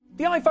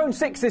The iPhone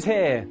 6 is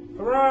here!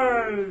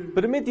 Hooray!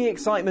 But amid the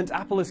excitement,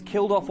 Apple has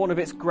killed off one of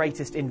its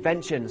greatest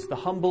inventions, the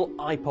humble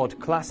iPod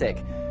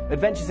Classic.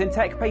 Adventures in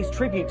Tech pays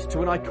tribute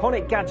to an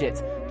iconic gadget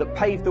that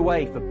paved the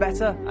way for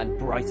better and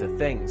brighter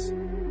things.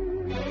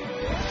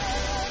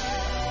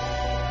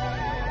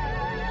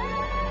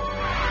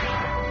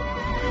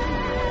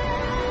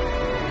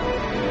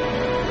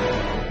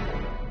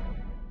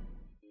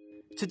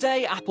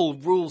 Today, Apple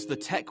rules the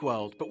tech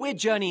world, but we're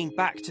journeying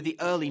back to the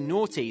early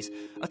noughties,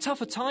 a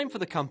tougher time for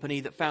the company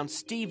that found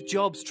Steve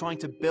Jobs trying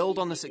to build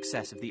on the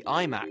success of the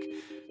iMac.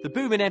 The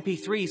boom in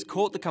MP3s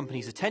caught the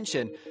company's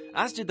attention,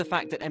 as did the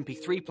fact that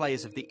MP3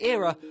 players of the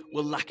era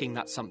were lacking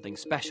that something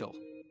special.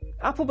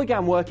 Apple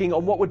began working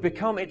on what would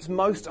become its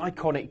most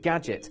iconic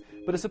gadget,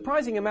 but a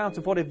surprising amount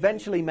of what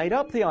eventually made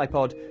up the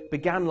iPod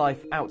began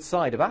life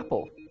outside of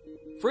Apple.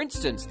 For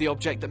instance, the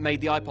object that made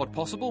the iPod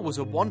possible was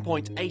a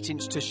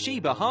 1.8-inch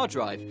Toshiba hard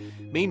drive.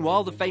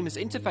 Meanwhile, the famous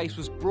interface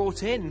was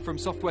brought in from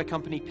software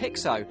company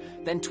Pixo,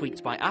 then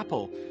tweaked by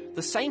Apple.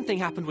 The same thing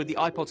happened with the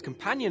iPod's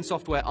companion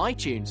software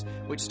iTunes,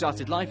 which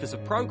started life as a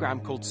program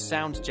called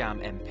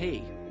SoundJam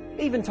MP.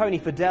 Even Tony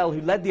Fadell,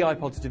 who led the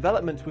iPod's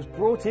development, was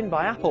brought in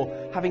by Apple,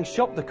 having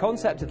shopped the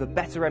concept of a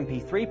better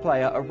MP3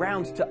 player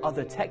around to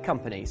other tech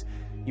companies.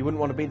 You wouldn't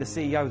want to be the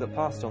CEO that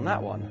passed on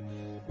that one.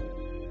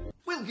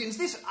 Wilkins,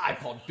 this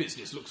iPod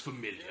business looks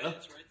familiar.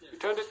 You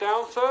turned it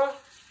down, sir?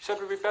 You said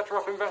we'd be better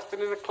off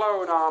investing in a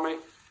clone army.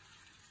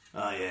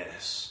 Ah,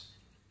 yes.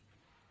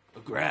 A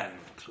grand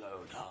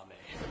clone army.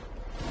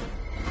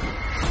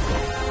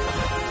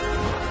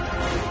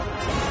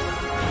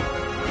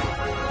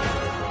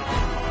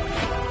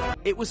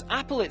 It was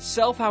Apple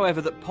itself,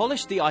 however, that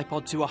polished the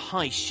iPod to a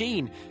high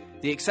sheen.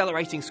 The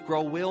accelerating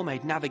scroll wheel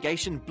made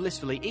navigation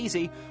blissfully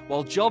easy,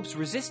 while Jobs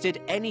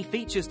resisted any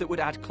features that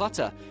would add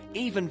clutter,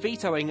 even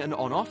vetoing an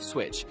on-off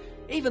switch.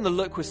 Even the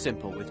look was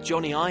simple, with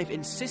Johnny Ive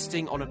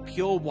insisting on a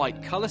pure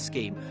white colour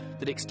scheme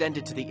that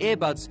extended to the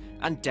earbuds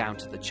and down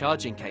to the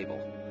charging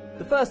cable.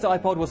 The first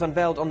iPod was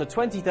unveiled on the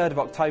 23rd of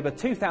October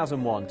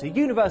 2001 to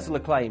universal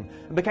acclaim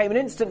and became an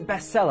instant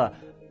bestseller.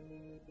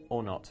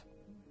 Or not.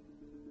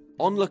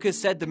 Onlookers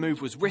said the move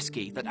was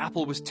risky, that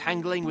Apple was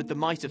tangling with the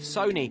might of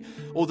Sony,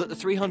 or that the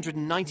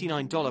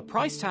 $399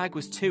 price tag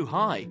was too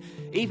high,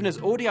 even as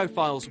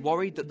audiophiles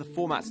worried that the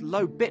format's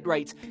low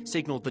bitrate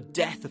signalled the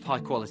death of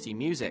high-quality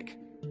music.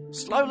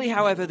 Slowly,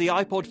 however, the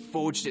iPod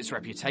forged its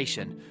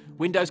reputation.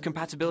 Windows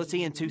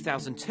compatibility in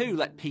 2002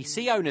 let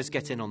PC owners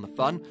get in on the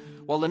fun,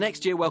 while the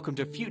next year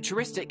welcomed a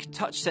futuristic,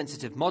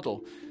 touch-sensitive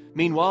model.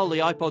 Meanwhile, the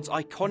iPod's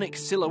iconic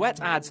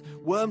silhouette ads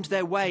wormed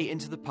their way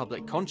into the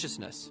public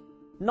consciousness.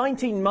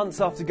 19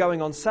 months after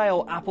going on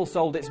sale, Apple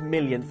sold its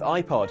millionth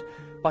iPod.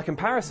 By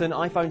comparison,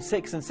 iPhone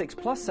 6 and 6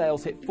 Plus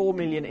sales hit 4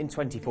 million in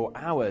 24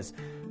 hours.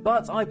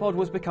 But iPod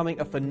was becoming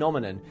a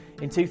phenomenon.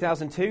 In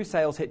 2002,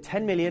 sales hit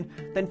 10 million,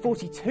 then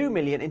 42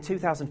 million in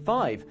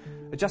 2005.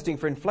 Adjusting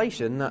for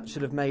inflation, that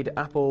should have made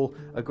Apple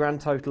a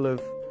grand total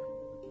of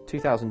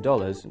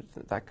 $2,000.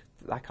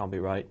 That can't be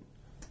right.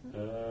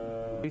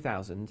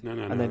 2,000. No.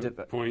 And then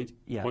point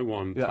yeah. Point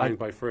one, Yeah, times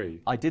by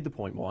 3. I did the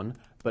point one,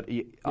 but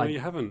No, you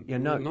haven't. Yeah,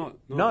 no,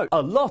 Not.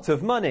 a lot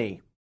of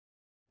money.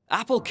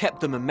 Apple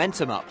kept the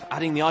momentum up,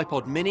 adding the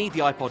iPod Mini, the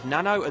iPod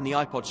Nano and the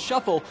iPod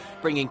Shuffle,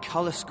 bringing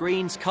colour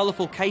screens,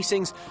 colourful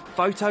casings,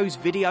 photos,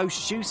 video,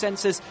 shoe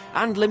sensors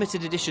and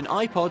limited edition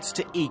iPods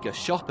to eager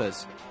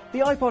shoppers. The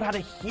iPod had a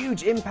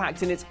huge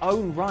impact in its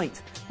own right,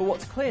 but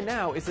what's clear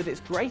now is that its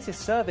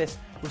greatest service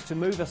was to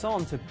move us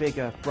on to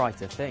bigger,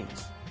 brighter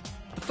things.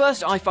 The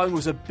first iPhone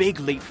was a big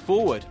leap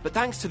forward, but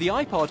thanks to the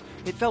iPod,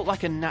 it felt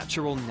like a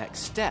natural next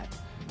step.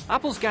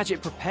 Apple's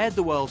gadget prepared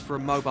the world for a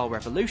mobile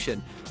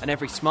revolution, and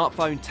every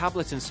smartphone,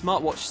 tablet and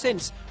smartwatch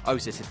since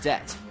owes it a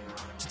debt.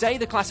 Today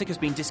the classic has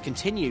been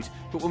discontinued,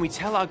 but when we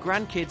tell our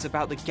grandkids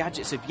about the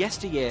gadgets of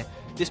yesteryear,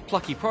 this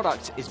plucky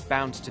product is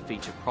bound to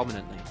feature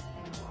prominently.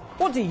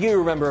 What do you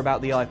remember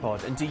about the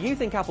iPod, and do you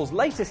think Apple's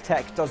latest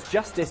tech does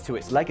justice to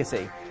its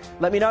legacy?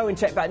 Let me know and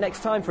check back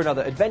next time for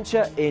another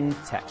adventure in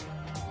tech.